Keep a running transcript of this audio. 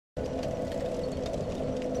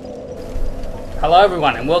Hello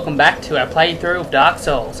everyone and welcome back to our playthrough of Dark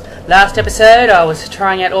Souls. Last episode I was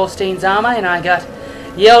trying out Orstein's armour and I got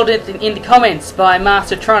yelled at in the comments by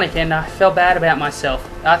Master Tronic and I felt bad about myself.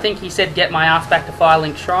 I think he said get my ass back to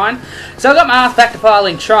Firelink Shrine. So I got my ass back to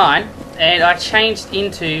Firelink Shrine and I changed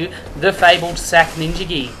into the fabled Sack Ninja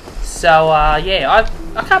Gear. So yeah,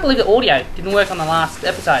 I can't believe the audio didn't work on the last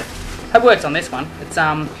episode. Hope it works on this one. It's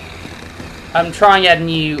I'm trying out a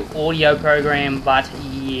new audio program, but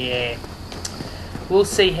yeah. We'll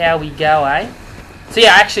see how we go, eh? So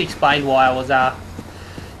yeah, I actually explained why I was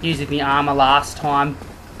using the armor last time,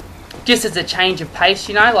 just as a change of pace,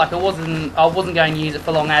 you know. Like I wasn't going to use it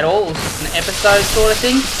for long at all. It was just an episode sort of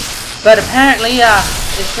thing. But apparently,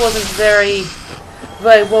 it wasn't very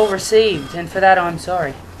well received, and for that I'm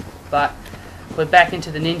sorry. But we're back into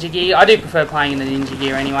the ninja gear. I do prefer playing in the ninja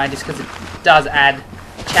gear anyway, just because it does add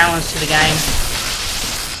challenge to the game.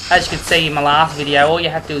 As you could see in my last video, all you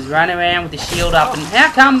have to do is run around with the shield up, and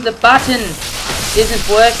how come the button isn't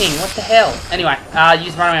working? What the hell? Anyway, you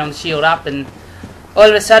just run around with the shield up, and all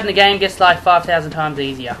of a sudden the game gets like 5,000 times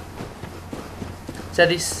easier. So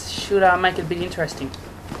this should make it a bit interesting.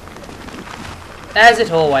 As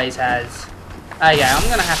it always has. Okay, I'm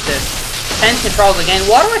going to have to change controls again.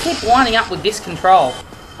 Why do I keep winding up with this control?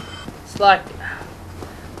 It's like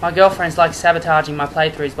my girlfriend's like sabotaging my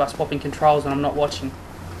playthroughs by swapping controls when I'm not watching.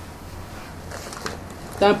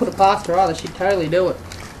 Don't put it past her either, she'd totally do it.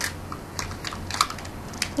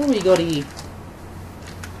 What do we got here?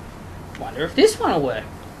 Wonder if this one will work.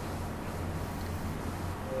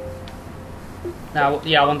 No,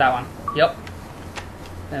 yeah, I want that one. Yep.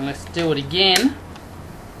 Then let's do it again.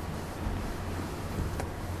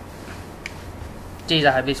 Geez,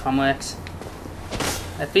 I hope this one works.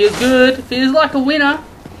 That feels good. It feels like a winner.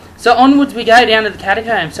 So onwards we go down to the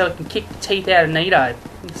catacombs so we can kick the teeth out of Nito.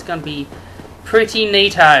 It's going to be pretty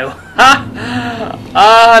neato.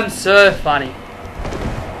 I'm so funny.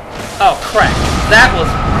 Oh crap. That was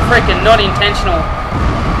freaking not intentional.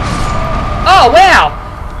 Oh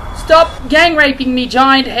wow! Stop gang raping me,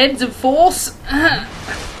 giant heads of force.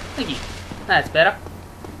 Thank you. That's better.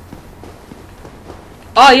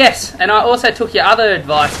 Oh yes, and I also took your other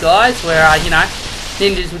advice, guys, where you know,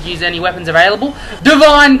 ninjas would use any weapons available.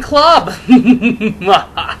 Divine Club! But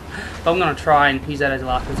I'm gonna try and use that as a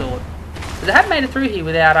last resort. Because I have made it through here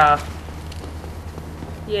without,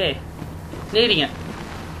 yeah, needing it.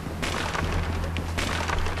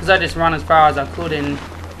 Because I just run as far as I could and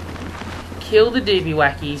kill the doobie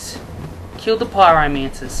wackies, kill the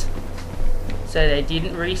pyromancers, so they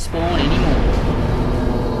didn't respawn anymore.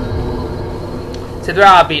 So there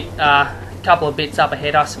are a couple of bits up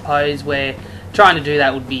ahead, I suppose, where trying to do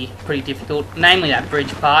that would be pretty difficult, namely that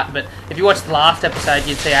bridge part. But if you watched the last episode,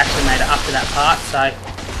 you'd see I actually made it up to that part, so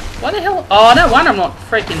why the hell? Oh, no wonder I'm not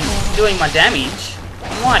freaking doing my damage.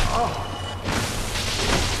 I'm like,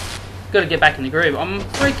 gotta get back in the groove. I'm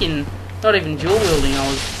freaking not even dual wielding. I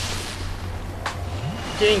was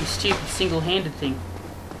doing the stupid single-handed thing.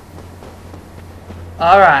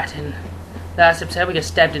 Alright, and last episode we got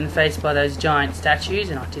stabbed in the face by those giant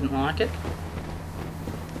statues and I didn't like it.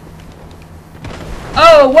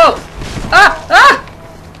 Oh, whoa! Ah!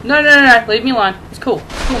 Ah! No, no, no, no, leave me alone. It's cool.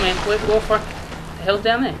 It's cool, man. We're going for it. What the hell's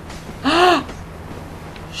down there?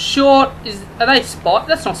 Short are they spike?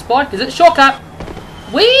 That's not spike, is it? Shortcut.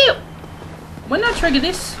 Wheel. When I trigger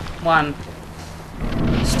this one,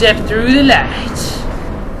 step through the light.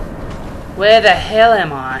 Where the hell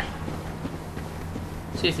am I?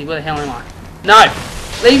 Seriously, where the hell am I? No,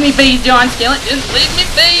 leave me be, giant skeleton. Just leave me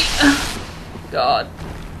be. God,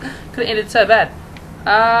 could have ended so bad.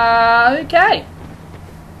 Okay.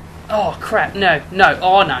 Oh crap! No, no.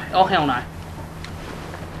 Oh no! Oh hell no!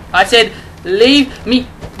 I said, leave me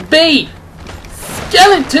be!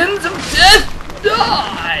 Skeletons of death,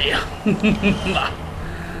 die!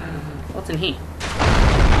 What's in here?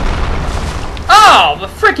 Oh, the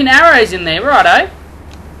frickin' arrows in there, righto.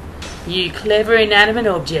 You clever inanimate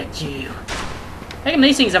object, you. How come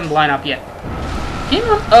these things haven't blown up yet? Come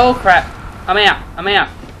on. Oh crap. I'm out. I'm out.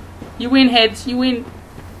 You win, heads. You win.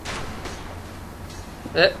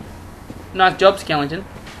 Nice job, skeleton.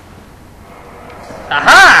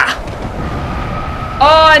 Aha!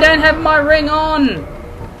 Oh, I don't have my ring on.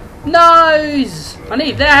 Nose. I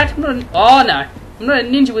need that. Oh no, I'm not a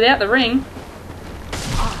ninja without the ring.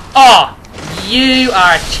 Oh, you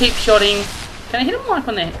are cheap shotting. Can I hit him like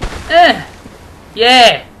on there?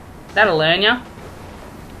 Yeah, that'll learn ya.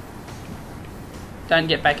 Don't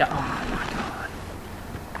get back up. Oh my god.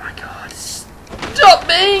 Oh my god. Stop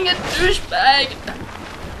being a douchebag.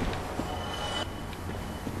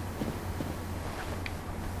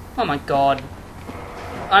 Oh my god.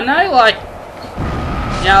 I know, like,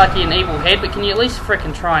 You know, like you're an evil head, but can you at least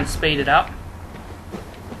frickin' try and speed it up?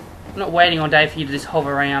 I'm not waiting all day for you to just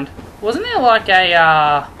hover around. Wasn't there like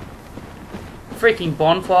a freaking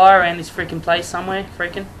bonfire around this freaking place somewhere?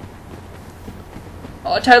 Freaking.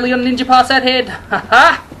 Oh, I totally got a ninja past that head.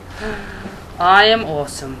 Haha! I am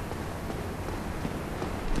awesome.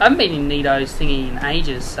 I haven't been in Nito's thingy in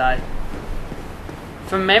ages, so.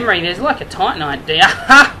 From memory, there's like a Titanite there.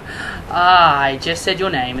 I just said your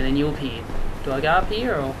name and then you appeared. Do I go up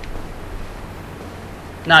here or?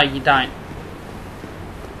 No, you don't.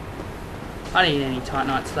 I don't need any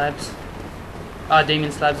Titanite slabs. Oh,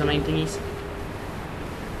 demon slabs, I mean thingies.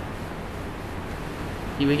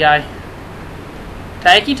 Here we go.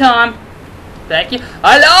 Take your time. Thank you.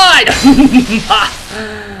 I lied!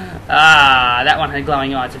 That one had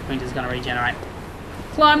glowing eyes, which means it's going to regenerate.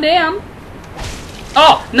 Climb down.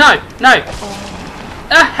 Oh, no, no.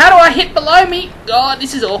 How do I hit below me? Oh,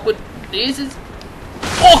 this is awkward. This is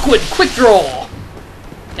awkward. Quick draw.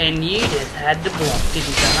 And you just had to block, didn't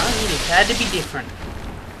you? No, you just had to be different.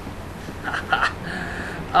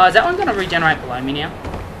 Oh, is that one going to regenerate below me now?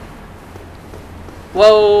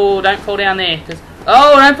 Whoa, don't fall down there.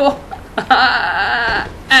 Oh, don't fall.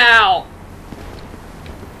 Ow.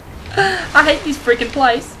 I hate this freaking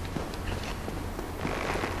place.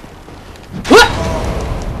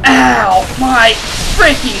 Ow, my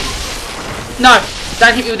freaking... No,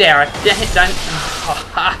 don't hit me with the arrow. Don't.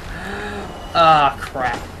 Oh,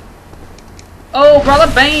 crap. Oh, brother,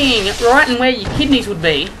 bang! Right in where your kidneys would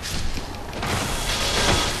be.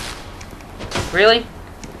 Really?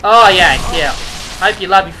 Oh, yeah. Hope you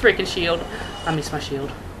love your freaking shield. I miss my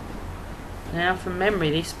shield. Now, from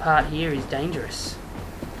memory, this part here is dangerous.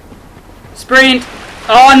 Sprint!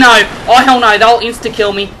 Oh, no! Oh, hell no, they'll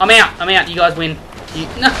insta-kill me. I'm out. You guys win.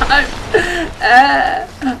 No!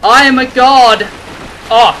 I am a god!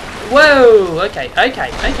 Oh, whoa! Okay. Oh,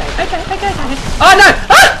 no!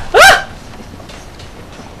 Ah!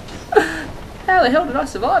 How the hell did I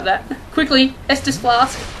survive that? Quickly, Estus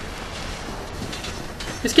Flask.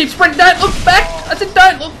 Just keep sprinting, don't look back! I said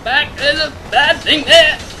don't look back, there's a bad thing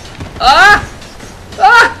there!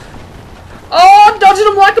 Oh, dodging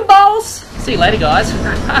them like a boss! See you later, guys.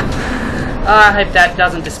 I hope that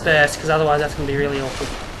doesn't disperse, because otherwise that's going to be really awkward.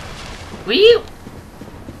 Wheel!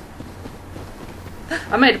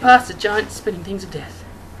 I made it past the giant spinning things of death.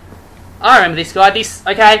 I remember this guy.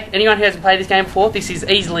 Okay, anyone who hasn't played this game before, this is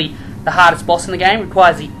easily the hardest boss in the game.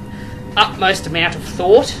 Requires the utmost amount of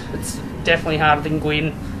thought. It's definitely harder than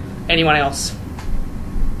Gwyn, anyone else.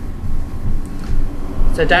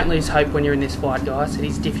 So don't lose hope when you're in this fight, guys. It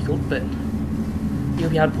is difficult, but you'll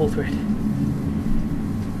be able to pull through it.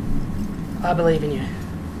 I believe in you.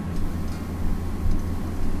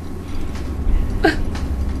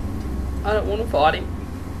 I don't want to fight him.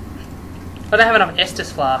 I don't have enough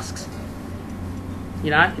Estus Flasks.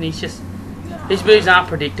 You know, and his moves aren't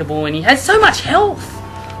predictable, and he has so much health.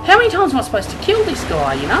 How many times am I supposed to kill this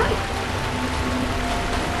guy, you know?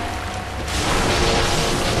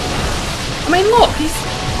 I mean, look, he's...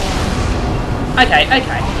 Okay.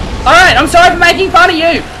 Alright, I'm sorry for making fun of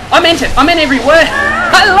you. I meant it. I meant every word.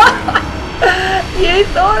 I lied. You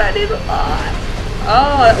thought I didn't lie.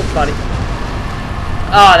 Oh, that was funny.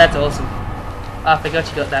 Oh, that's awesome. I forgot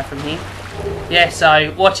you got that from here. Yeah,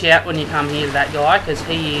 so watch out when you come here to that guy, because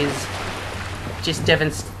he is just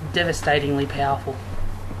devastatingly powerful.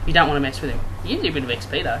 You don't want to mess with him. You can do a bit of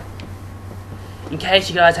XP though. In case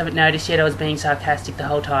you guys haven't noticed yet, I was being sarcastic the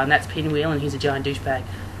whole time. That's Pinwheel and he's a giant douchebag.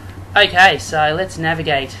 Okay, so let's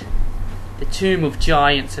navigate the Tomb of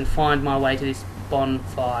Giants and find my way to this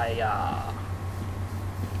bonfire.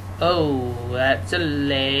 Oh, that's a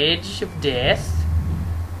ledge of death.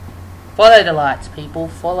 Follow the lights, people.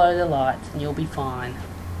 Follow the lights and you'll be fine.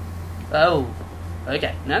 Oh,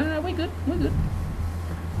 okay. No, we're good.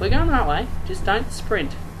 We're going the right way. Just don't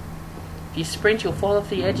sprint. If you sprint, you'll fall off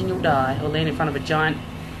the edge and you'll die, or land in front of a giant...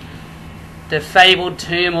 The fabled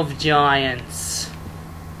Tomb of Giants.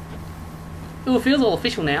 Ooh, it feels all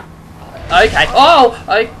official now. Okay. Oh!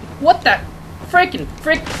 What the frick!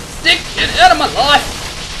 Stick! Get out of my life!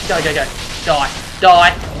 Go.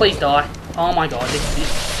 Die. Please die. Oh my god.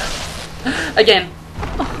 Again.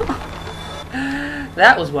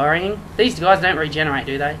 That was worrying. These guys don't regenerate,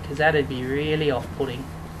 do they? Because that'd be really off-putting.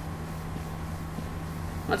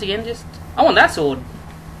 Once again, I want that sword.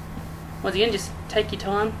 Once again, just take your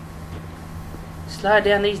time. Slide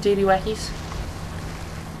down these doody wackies.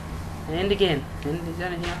 And again. And is there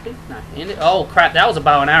anything up here? No. Oh crap, that was a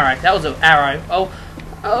bow and arrow. That was an arrow. Oh,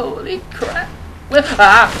 holy crap. Well,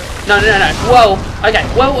 no. Whoa. Okay,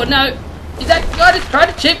 whoa, no. Is that guy just tried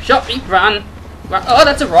to chip shot me? Run. Oh,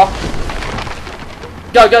 that's a rock.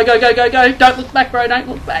 Go, go, go, go, go, go. Don't look back, bro. Don't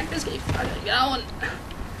look back. Just keep fucking going.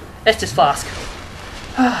 Estus flask.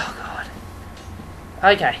 Oh, God.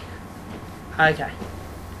 Okay. Okay.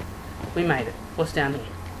 We made it. What's down here?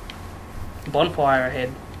 Bonfire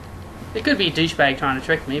ahead. It could be a douchebag trying to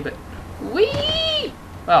trick me, but... Whee!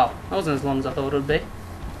 Oh, that wasn't as long as I thought it would be.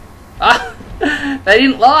 Ah! They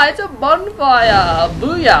didn't lie. It's a bonfire.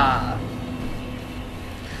 Booyah!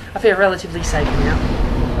 I feel relatively safe now.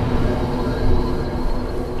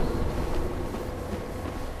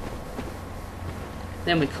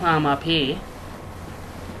 Then we climb up here.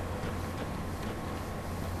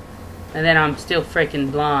 And then I'm still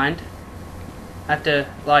freaking blind. I have to,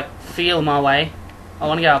 like, feel my way. I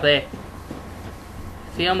want to go up there.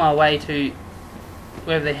 Feel my way to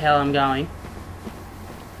wherever the hell I'm going.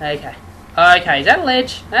 Okay. Okay, is that a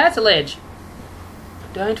ledge? That's a ledge.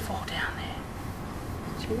 Don't fall down there.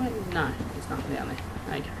 No, there's nothing down there.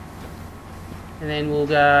 Okay. And then we'll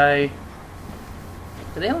go...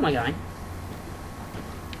 Where the hell am I going?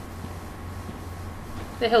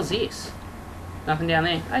 What the hell's this? Nothing down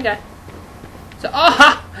there. Okay. So,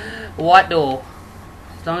 oh! White door.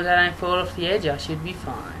 As long as I don't fall off the edge, I should be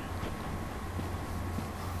fine.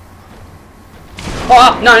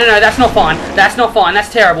 Oh, no, no, no, that's not fine. That's not fine.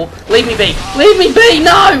 That's terrible. Leave me be. Leave me be!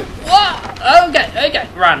 No! Whoa! Okay, okay.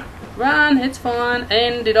 Run. Run, it's fine.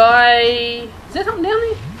 And did I... Is there something down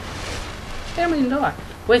there? How did I die?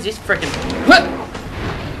 Where's this frickin'...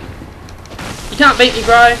 You can't beat me,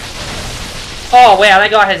 bro. Oh, wow, that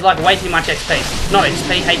guy has, like, way too much XP. Not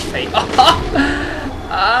XP, HP.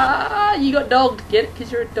 Ah, you got dogged. Get it? Because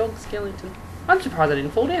you're a dog skeleton. I'm surprised I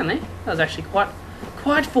didn't fall down there. That was actually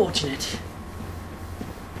quite fortunate.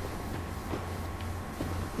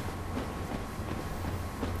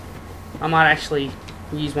 I might actually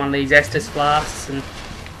use one of these Estus flasks and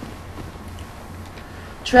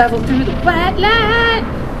travel through the white light.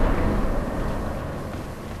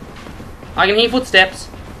 I can hear footsteps.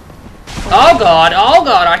 Oh god,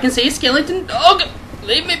 I can see a skeleton. Oh god,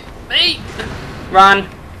 leave me be. Run.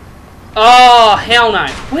 Oh, hell no.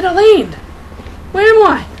 Where'd I land? Where am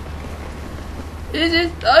I? This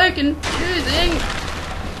is so confusing.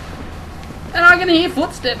 And I can hear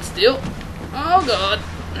footsteps still. Oh god.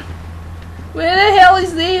 Where the hell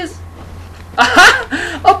is this?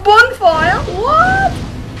 A bonfire? What?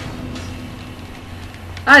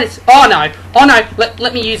 Oh no. Oh no.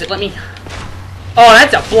 Let me use it. Let me... Oh,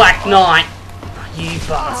 that's a black knight. You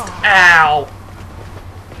bastard. Ow.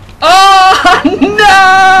 Oh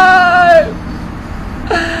no!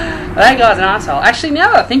 That guy's an asshole. Actually,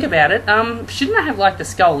 now that I think about it, shouldn't I have like the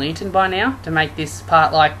skull lantern by now to make this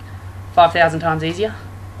part like 5,000 times easier?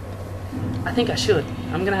 I think I should.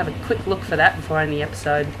 I'm going to have a quick look for that before I end the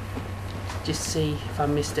episode. Just see if I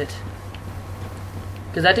missed it.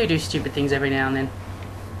 Because I do stupid things every now and then.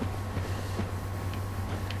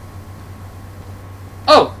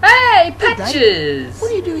 Oh! Hey! Patches!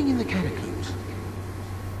 What are you doing in the catacombs?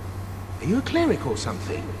 Are you a cleric or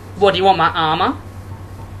something? What, do you want my armour?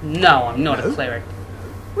 No, I'm not a cleric.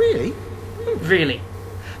 Really? Really?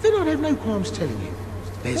 Then I'd have no qualms telling you.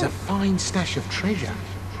 There's a fine stash of treasure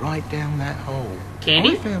right down that hole.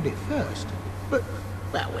 Candy? I found it first, but,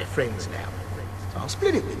 well, we're friends now. So I'll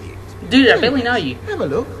split it with you. Dude, I barely know you. Have a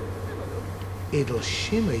look. It'll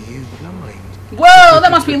shimmer you blind. Whoa,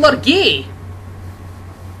 that must be a lot of gear.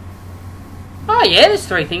 Oh yeah, there's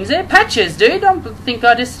 3 things there. Patches, dude. I think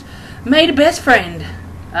I just made a best friend.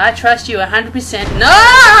 I trust you 100%.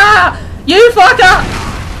 No! You fucker!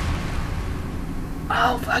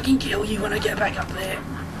 I'll fucking kill you when I get back up there.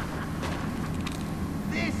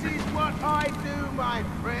 This is what I do, my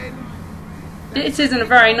friend. This isn't a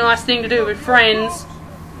very nice thing to do with friends.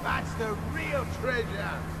 That's the real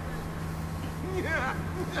treasure.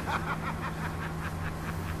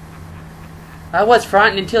 I was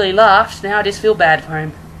frightened until he laughed. Now I just feel bad for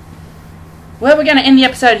him. Well, we're going to end the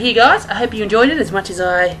episode here, guys. I hope you enjoyed it as much as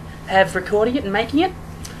I have recording it and making it.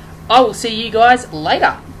 I will see you guys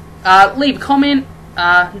later. Leave a comment.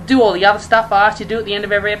 Do all the other stuff I asked you to do at the end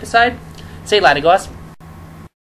of every episode. See you later, guys.